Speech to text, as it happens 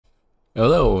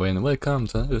Hello and welcome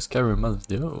to another Skyrim mod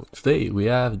video. Today we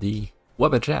have the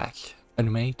Wabbajack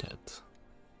animated.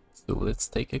 So let's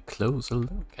take a closer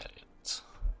look at it.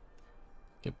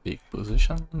 A big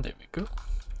position, there we go.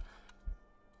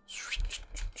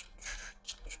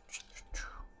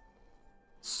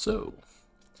 So,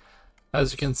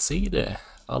 as you can see,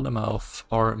 all the mouths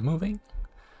are moving.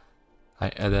 I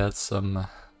added some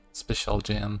special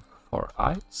gem for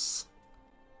eyes,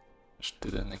 which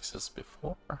didn't exist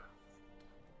before.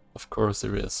 Of course,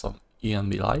 there is some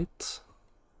ENB light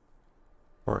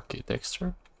for key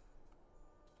texture.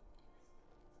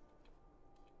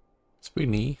 It's pretty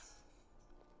neat.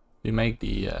 We make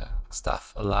the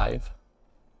staff alive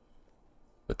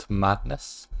with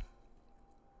madness.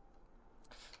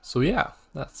 So yeah,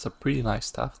 that's a pretty nice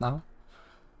staff now.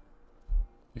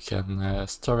 You can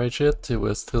storage it, it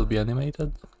will still be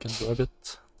animated. You can grab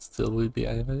it, still will be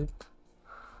animated.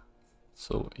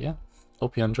 So yeah.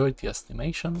 Hope you enjoyed the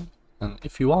estimation, and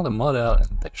if you want a model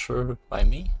and texture by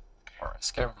me, or a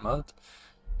Skyrim mod,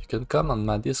 you can come on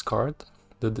my Discord.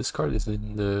 The Discord is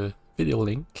in the video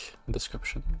link in the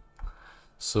description.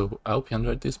 So I hope you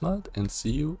enjoyed this mod, and see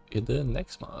you in the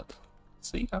next mod.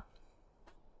 See ya!